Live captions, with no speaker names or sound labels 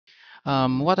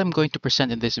What I'm going to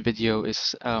present in this video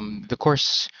is the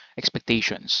course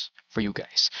expectations for you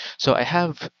guys. So I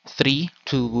have three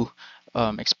to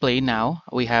explain now.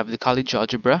 We have the college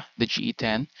algebra, the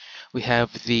GE10. We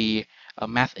have the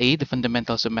Math A, the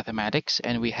fundamentals of mathematics,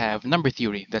 and we have number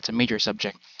theory. That's a major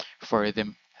subject for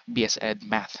the BS Ed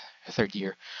Math third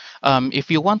year. If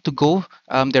you want to go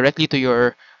directly to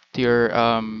your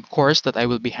course that I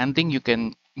will be handling, you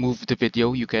can move the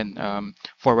video. You can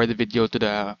forward the video to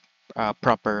the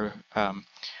proper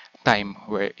time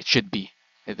where it should be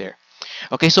there.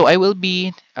 Okay, so I will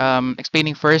be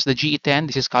explaining first the GE10.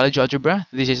 This is college algebra.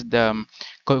 This is the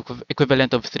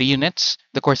equivalent of 3 units.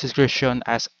 The course description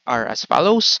are as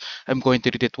follows. I'm going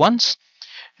to read it once.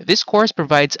 This course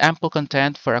provides ample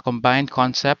content for a combined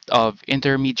concept of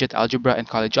intermediate algebra and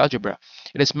college algebra.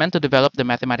 It is meant to develop the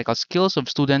mathematical skills of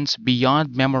students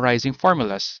beyond memorizing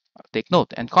formulas, take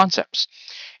note, and concepts.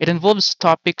 It involves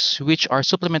topics which are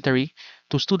supplementary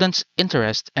to students'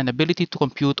 interest and ability to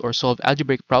compute or solve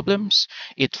algebraic problems.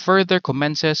 It further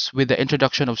commences with the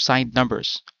introduction of signed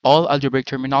numbers, all algebraic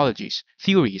terminologies,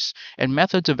 theories, and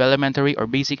methods of elementary or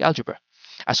basic algebra,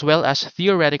 as well as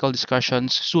theoretical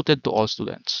discussions suited to all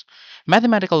students.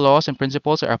 Mathematical laws and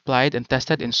principles are applied and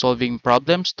tested in solving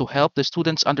problems to help the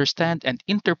students understand and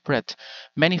interpret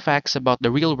many facts about the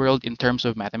real world in terms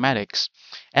of mathematics.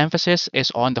 Emphasis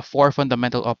is on the four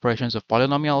fundamental operations of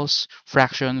polynomials,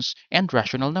 fractions, and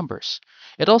rational numbers.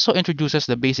 It also introduces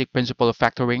the basic principle of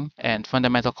factoring and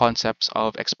fundamental concepts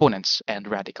of exponents and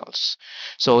radicals.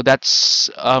 So that's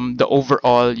the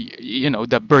overall,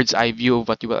 the bird's eye view of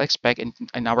what you will expect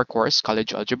in our course,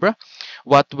 College Algebra.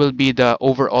 What will be the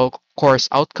overall course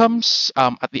outcomes?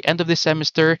 At the end of this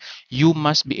semester, you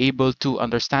must be able to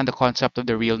understand the concept of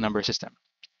the real number system.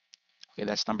 Okay,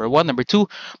 that's number one. Number two,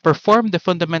 perform the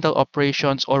fundamental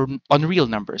operations on real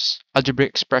numbers, algebraic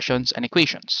expressions, and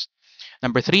equations.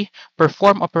 Number three,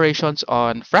 perform operations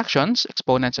on fractions,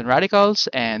 exponents, and radicals,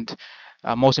 and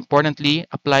most importantly,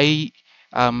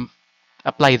 um,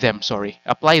 apply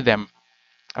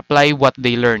what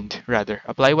they learned, rather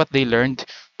apply what they learned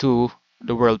to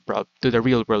to the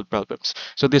real world problems.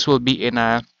 So this will be in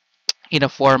a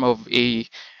form of a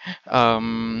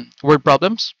word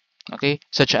problems, okay,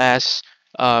 such as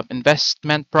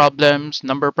investment problems,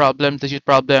 number problems, digit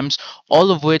problems,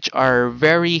 all of which are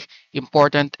very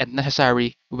important and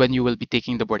necessary when you will be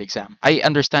taking the board exam. I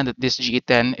understand that this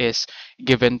G10 is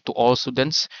given to all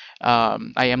students.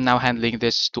 I am now handling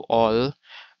this to all.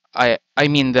 I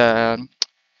mean the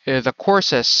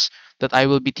courses that I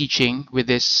will be teaching with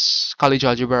this college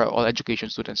algebra are all education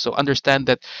students. So understand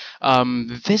that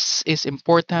this is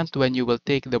important when you will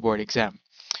take the board exam.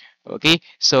 Okay,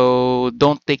 so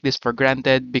don't take this for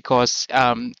granted because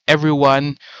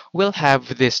everyone will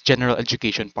have this general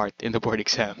education part in the board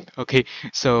exam. Okay,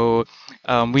 so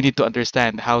we need to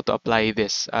understand how to apply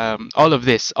this, all of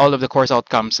the course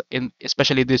outcomes, in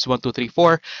especially this 1, 2, 3,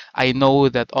 4. I know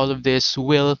that all of this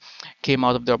will came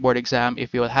out of the board exam.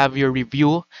 If you will have your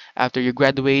review after you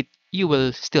graduate, you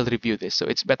will still review this. So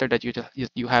it's better that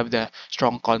you have the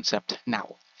strong concept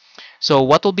now. So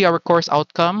what will be our course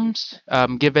outcomes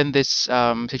given this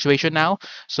situation now?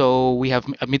 So we have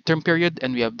a midterm period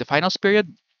and we have the finals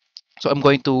period. So I'm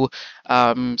going to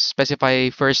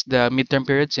specify first the midterm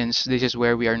period since this is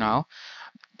where we are now.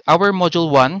 Our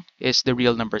module one is the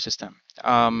real number system.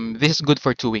 This is good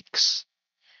for 2 weeks.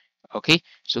 Okay,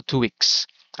 so 2 weeks.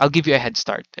 I'll give you a head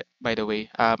start, by the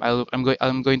way. I'm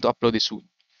going to upload this soon.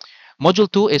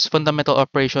 Module 2 is fundamental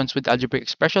operations with algebraic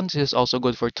expressions. This is also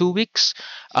good for 2 weeks.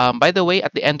 By the way,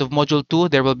 at the end of Module 2,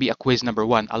 there will be a quiz number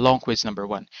 1, a long quiz number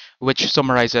 1, which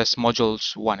summarizes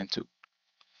Modules 1 and 2.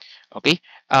 Okay.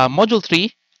 Module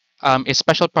 3 is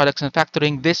special products and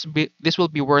factoring. This will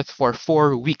be worth for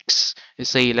 4 weeks,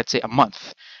 let's say a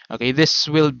month. Okay. This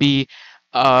will be,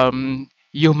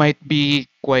 you might be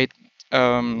quite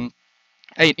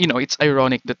it's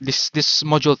ironic that this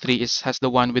module 3 has the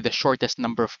one with the shortest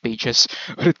number of pages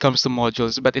when it comes to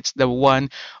modules, but it's the one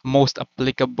most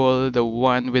applicable, the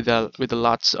one with the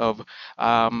lots of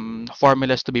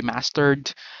formulas to be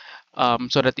mastered.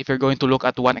 So that if you're going to look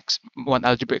at one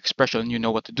algebra expression, you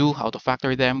know what to do, how to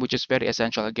factor them, which is very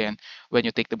essential again when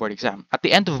you take the board exam. At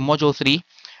the end of module 3,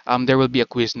 there will be a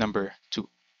quiz number 2.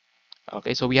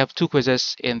 Okay, so we have 2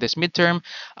 quizzes in this midterm.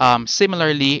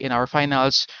 Similarly, in our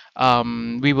finals,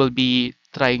 we will be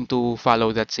trying to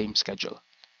follow that same schedule.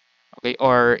 Okay,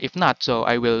 or if not, so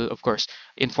I will, of course,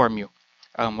 inform you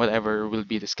whatever will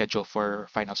be the schedule for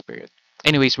finals period.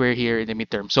 Anyways, we're here in the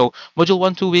midterm. So module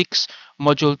 1, 2 weeks,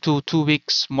 module 2, 2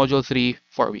 weeks, module 3,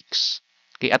 4 weeks.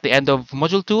 Okay, at the end of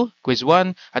module 2, quiz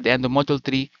 1. At the end of module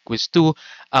 3, quiz 2.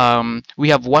 We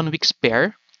have 1 week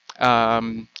spare.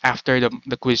 After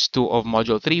the quiz 2 of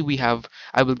module 3,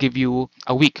 I will give you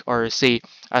a week, or say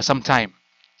some time.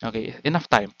 Okay, enough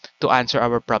time to answer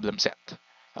our problem set.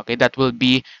 Okay, that will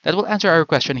answer our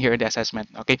question here in the assessment.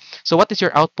 Okay, so what is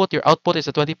your output? Your output is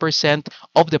the 20%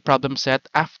 of the problem set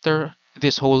after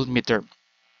this whole midterm.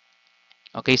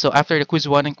 Okay, so after the quiz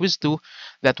 1 and quiz 2,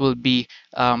 that will be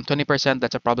 20%.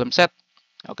 That's a problem set.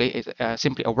 Okay, it's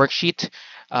simply a worksheet,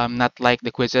 not like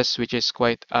the quizzes, which is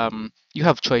quite you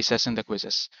have choices in the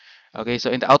quizzes. Okay,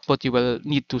 so in the output, you will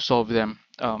need to solve them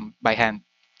by hand.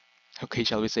 Okay,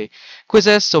 shall we say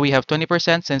quizzes? So we have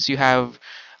 20%. Since you have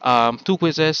two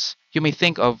quizzes, you may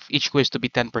think of each quiz to be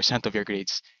 10% of your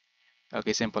grades.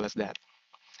 Okay, simple as that.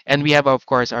 And we have, of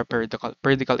course, our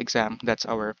periodical exam. That's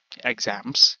our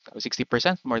exams.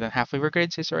 60%, more than half of your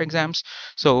grades is our exams.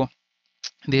 So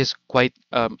this is quite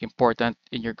important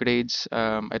in your grades.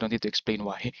 I don't need to explain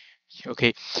why.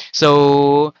 Okay,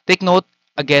 so take note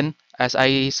again, as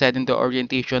I said in the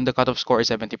orientation, the cutoff score is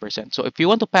 70%. So if you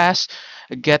want to pass,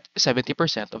 get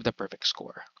 70% of the perfect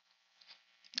score.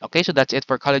 Okay, so that's it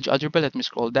for college algebra. Let me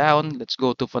scroll down. Let's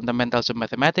go to fundamentals of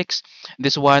mathematics.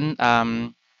 This one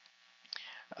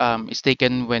is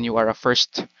taken when you are a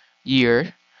first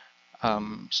year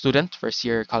student, first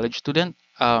year college student.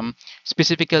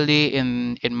 Specifically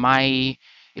in my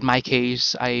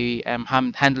case, I am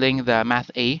handling the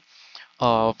Math A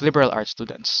of liberal arts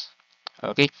students.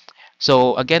 Okay,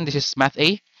 so again, this is Math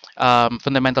A,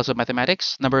 fundamentals of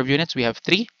mathematics. Number of units, we have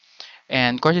 3.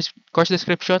 And course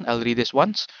description, I'll read this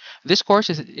once. This course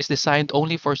is designed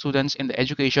only for students in the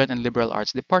Education and Liberal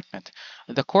Arts department.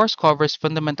 The course covers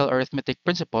fundamental arithmetic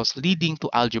principles leading to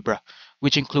algebra,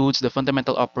 which includes the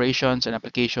fundamental operations and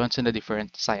applications in the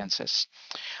different sciences.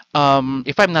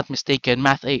 If I'm not mistaken,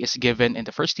 Math A is given in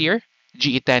the first year,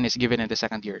 GE10 is given in the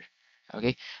second year.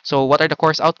 Okay, so what are the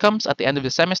course outcomes? At the end of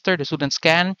the semester, the students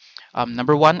can,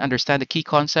 number one, understand the key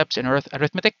concepts in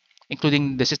arithmetic,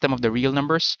 including the system of the real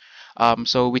numbers.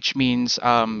 So which means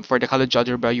for the college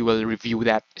algebra, you will review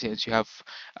that since you have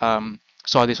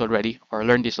saw this already or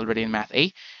learned this already in Math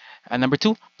A. And number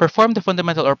two, perform the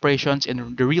fundamental operations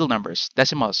in the real numbers,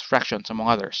 decimals, fractions, among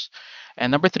others.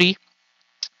 And number three,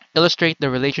 illustrate the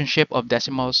relationship of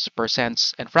decimals,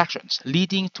 percents, and fractions,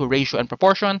 leading to ratio and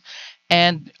proportion,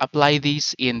 and apply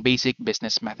these in basic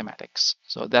business mathematics.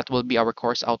 So that will be our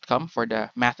course outcome for the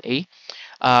Math A.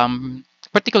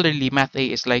 Particularly, Math A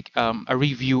is like a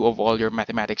review of all your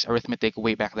mathematics, arithmetic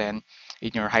way back then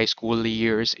in your high school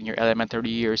years, in your elementary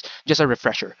years, just a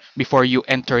refresher before you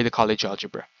enter the college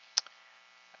algebra.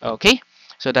 Okay,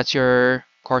 so that's your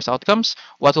course outcomes.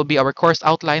 What will be our course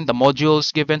outline, the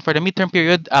modules given for the midterm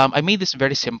period? I made this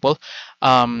very simple.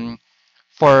 Um,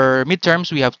 for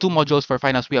midterms, we have 2 modules. For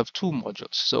finals, we have 2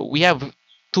 modules. So we have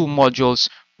 2 modules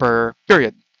per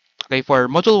period. Okay, for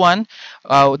module 1,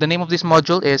 the name of this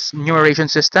module is Numeration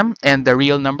System and the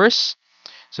Real Numbers.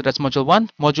 So that's module 1.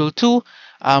 Module 2,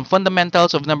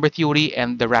 fundamentals of number theory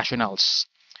and the rationales.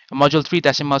 Module 3,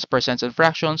 decimals, percents, and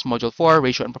fractions. Module 4,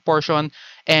 ratio and proportion,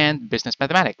 and business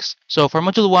mathematics. So for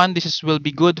module 1, will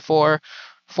be good for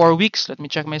 4 weeks. Let me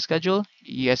check my schedule.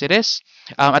 Yes, it is.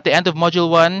 At the end of module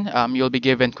 1, you'll be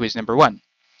given quiz number 1.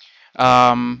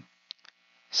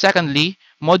 Secondly,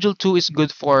 module 2 is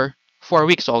good for 4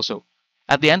 weeks also.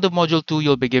 At the end of module 2,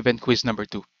 you'll be given quiz number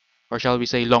 2, or shall we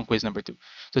say long quiz number 2.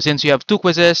 So since you have 2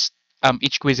 quizzes,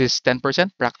 each quiz is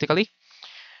 10% practically.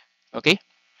 Okay.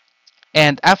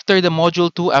 And after the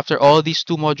module 2, after all these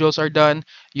 2 modules are done,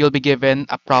 you'll be given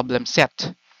a problem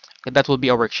set. That will be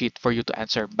a worksheet for you to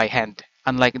answer by hand.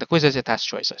 Unlike the quizzes, it has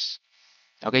choices.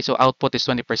 Okay, so output is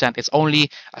 20%. It's only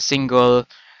a single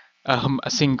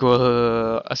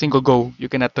go. You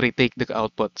cannot retake the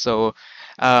output. So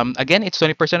again, it's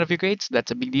 20% of your grades.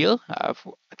 That's a big deal, at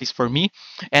least for me.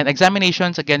 And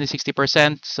examinations again is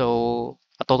 60%. So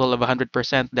a total of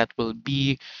 100%. That will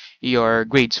be your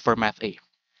grades for Math A.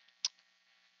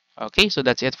 Okay, so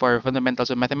that's it for fundamentals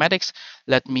of mathematics.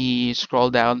 Let me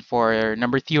scroll down for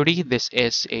number theory. This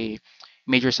is a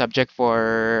major subject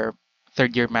for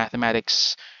third year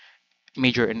mathematics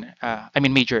major in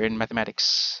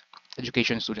mathematics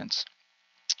education students.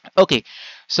 Okay,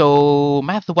 so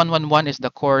Math 111 is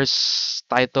the course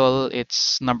title.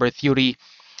 It's number theory.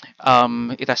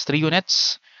 It has 3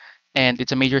 units and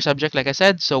it's a major subject, like I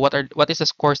said. So what is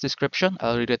this course description?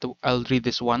 I'll read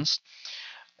this once.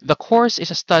 The course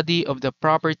is a study of the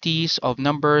properties of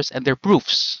numbers and their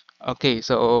proofs. Okay,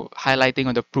 so highlighting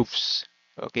on the proofs.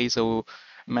 Okay, so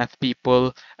math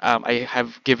people, I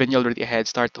have given you already a head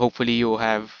start. Hopefully you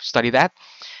have studied that.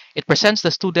 It presents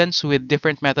the students with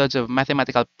different methods of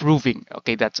mathematical proving.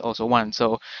 Okay, that's also one.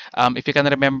 So if you can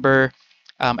remember,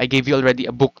 I gave you already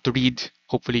a book to read.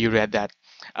 Hopefully you read that.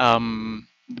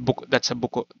 The book that's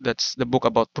the book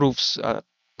about proofs,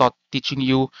 taught teaching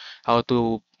you how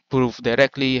to prove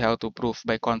directly, how to prove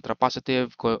by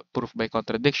contrapositive, proof by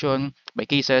contradiction, by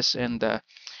cases, and the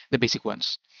basic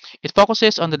ones. It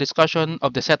focuses on the discussion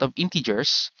of the set of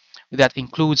integers that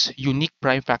includes unique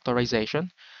prime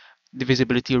factorization,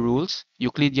 divisibility rules,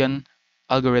 Euclidean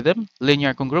algorithm,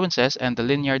 linear congruences, and the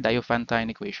linear Diophantine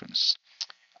equations.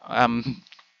 Um,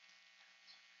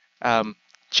 um,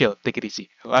 Chill, take it easy.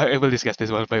 I will discuss this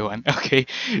one by one. Okay,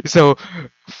 so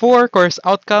for course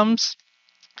outcomes,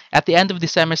 at the end of the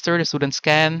semester, the students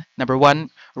can, number one,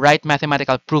 write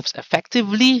mathematical proofs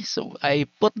effectively. So I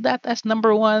put that as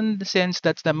number one since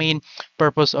that's the main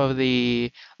purpose of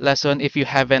the lesson. If you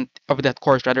haven't, of that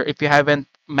course rather, if you haven't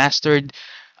mastered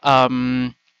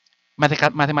um,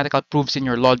 mathematical proofs in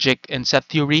your logic and set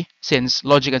theory, since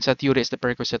logic and set theory is the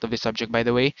prerequisite of this subject, by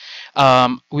the way,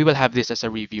 we will have this as a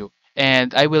review.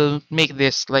 And I will make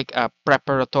this like a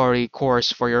preparatory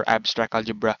course for your abstract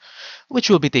algebra, which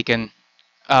will be taken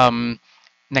um,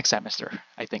 next semester,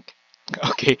 I think.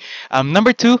 Okay.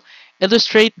 Number two,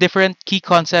 illustrate different key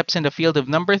concepts in the field of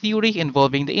number theory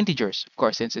involving the integers. Of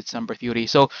course, since it's number theory.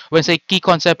 So when I say key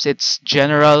concepts, it's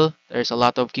general. There's a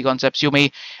lot of key concepts. You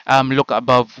may look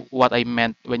above what I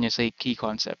meant when you say key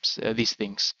concepts, these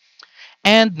things.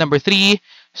 And number three,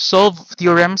 solve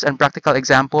theorems and practical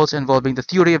examples involving the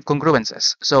theory of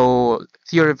congruences. So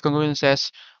theory of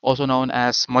congruences, also known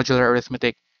as modular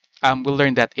arithmetic, we'll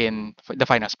learn that in the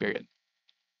finals period.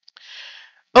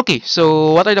 Okay,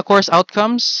 so what are the course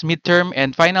outcomes, midterm,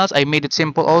 and finals? I made it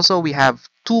simple also. We have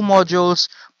two modules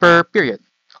per period.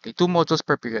 Okay, two modules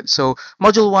per period. So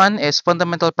module one is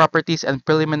fundamental properties and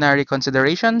preliminary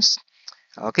considerations.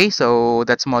 Okay, so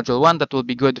that's module one. That will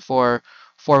be good for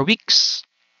 4 weeks.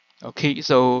 Okay,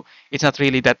 so it's not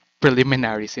really that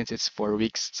preliminary since it's 4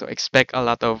 weeks. So expect a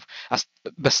lot of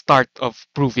the start of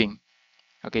proving.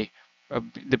 Okay,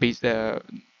 the base, the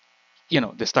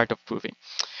start of proving.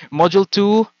 Module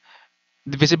two,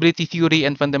 divisibility theory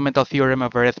and fundamental theorem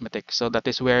of arithmetic. So that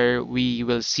is where we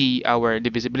will see our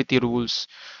divisibility rules.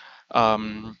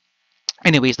 Um,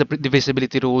 Anyways, the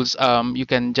divisibility rules, you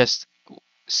can just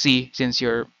see since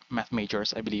you're math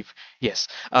majors, I believe. Yes.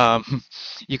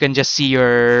 You can just see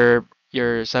your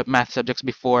math subjects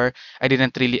before. I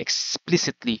didn't really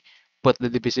explicitly put the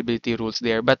divisibility rules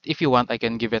there, but if you want, I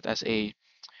can give it as a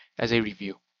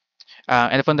review.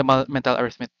 And the fundamental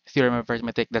arithmetic theorem of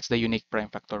arithmetic, that's the unique prime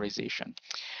factorization.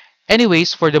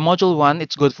 Anyways, for the module one,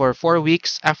 it's good for 4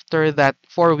 weeks. After that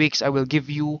 4 weeks, I will give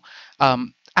you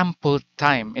ample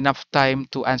time, enough time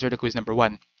to answer the quiz number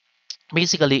one.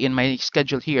 Basically, in my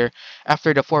schedule here,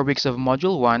 after the 4 weeks of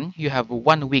module one, you have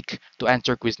 1 week to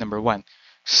answer quiz number one.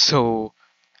 So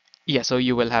yeah, so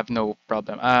you will have no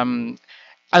problem.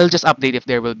 I'll just update if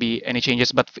there will be any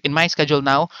changes. But in my schedule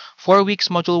now, 4 weeks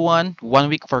module one, 1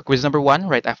 week for quiz number one,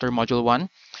 right after module one.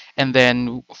 And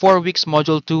then 4 weeks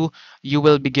module two, you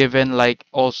will be given like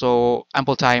also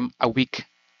ample time, a week,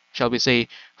 shall we say,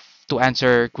 to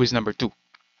answer quiz number two.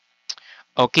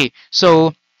 Okay,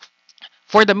 so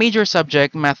for the major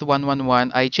subject, Math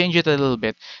 111, I changed it a little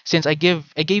bit since I gave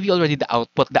you already the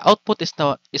output. The output is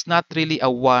not really a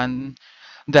one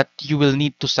that you will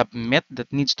need to submit,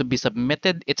 that needs to be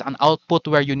submitted. It's an output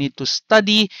where you need to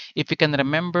study. If you can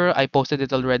remember, I posted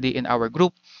it already in our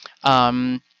group.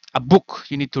 Um, a book.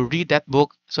 You need to read that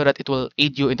book so that it will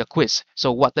aid you in the quiz.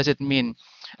 So what does it mean?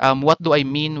 What do I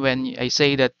mean when I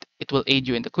say that it will aid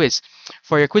you in the quiz?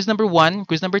 For your quiz number one,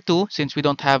 quiz number two, since we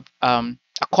don't have a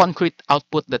concrete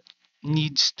output that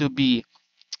needs to be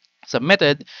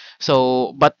submitted,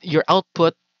 so but your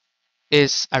output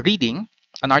is a reading,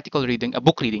 an article reading, a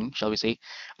book reading, shall we say,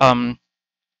 um,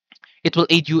 it will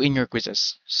aid you in your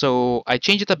quizzes. So I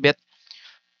changed it a bit.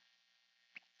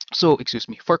 So, excuse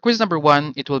me, for quiz number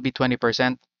one, it will be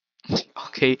 20%.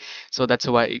 Okay, so that's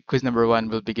why quiz number one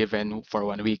will be given for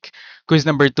 1 week. Quiz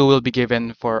number two will be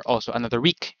given for also another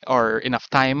week or enough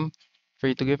time for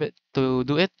you to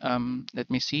do it. Let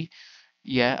me see.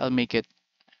 Yeah, I'll make it.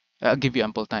 I'll give you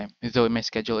ample time. Though in my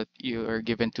schedule, you are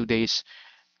given 2 days.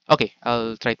 Okay,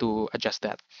 I'll try to adjust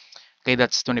that. Okay,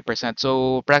 that's 20%.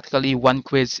 So practically one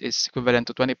quiz is equivalent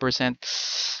to 20%.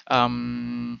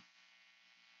 Um,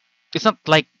 it's not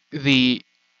like the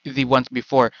ones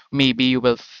before. Maybe you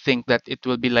will think that it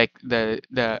will be like the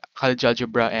college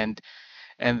algebra and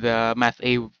the math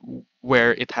A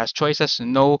where it has choices.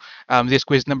 No, this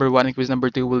quiz number one and quiz number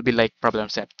two will be like problem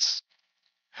sets.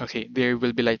 Okay, there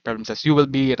will be like problem sets. You will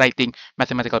be writing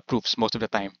mathematical proofs most of the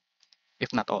time,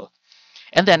 if not all.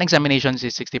 And then examinations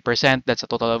is 60%. That's a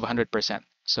total of 100%.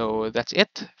 So that's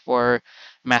it for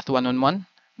Math 1-on-1,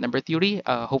 number theory.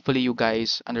 Hopefully you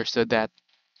guys understood that.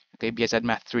 Okay, because I had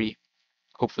Math 3,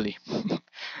 hopefully.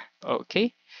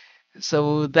 Okay,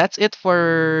 so that's it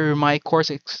for my course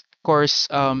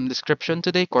description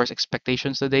today, course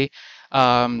expectations today.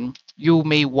 You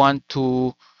may want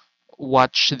to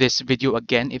watch this video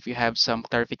again if you have some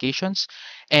clarifications,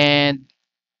 and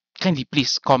kindly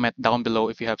please comment down below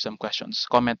if you have some questions.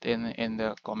 Comment in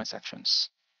the comment sections,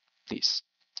 please.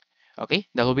 Okay,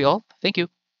 that will be all. Thank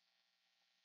you.